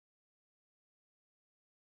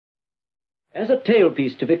As a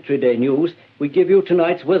tailpiece to Victory Day news, we give you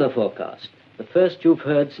tonight's weather forecast, the first you've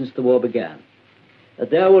heard since the war began.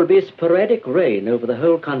 There will be sporadic rain over the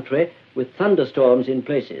whole country with thunderstorms in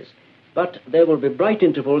places, but there will be bright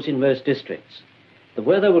intervals in most districts. The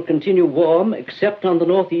weather will continue warm except on the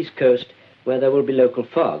northeast coast where there will be local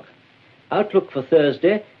fog. Outlook for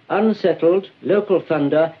Thursday, unsettled, local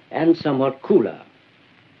thunder and somewhat cooler.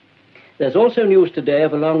 There's also news today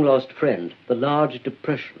of a long-lost friend, the Large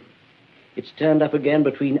Depression. It's turned up again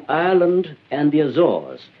between Ireland and the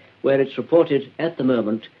Azores, where it's reported at the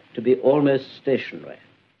moment to be almost stationary.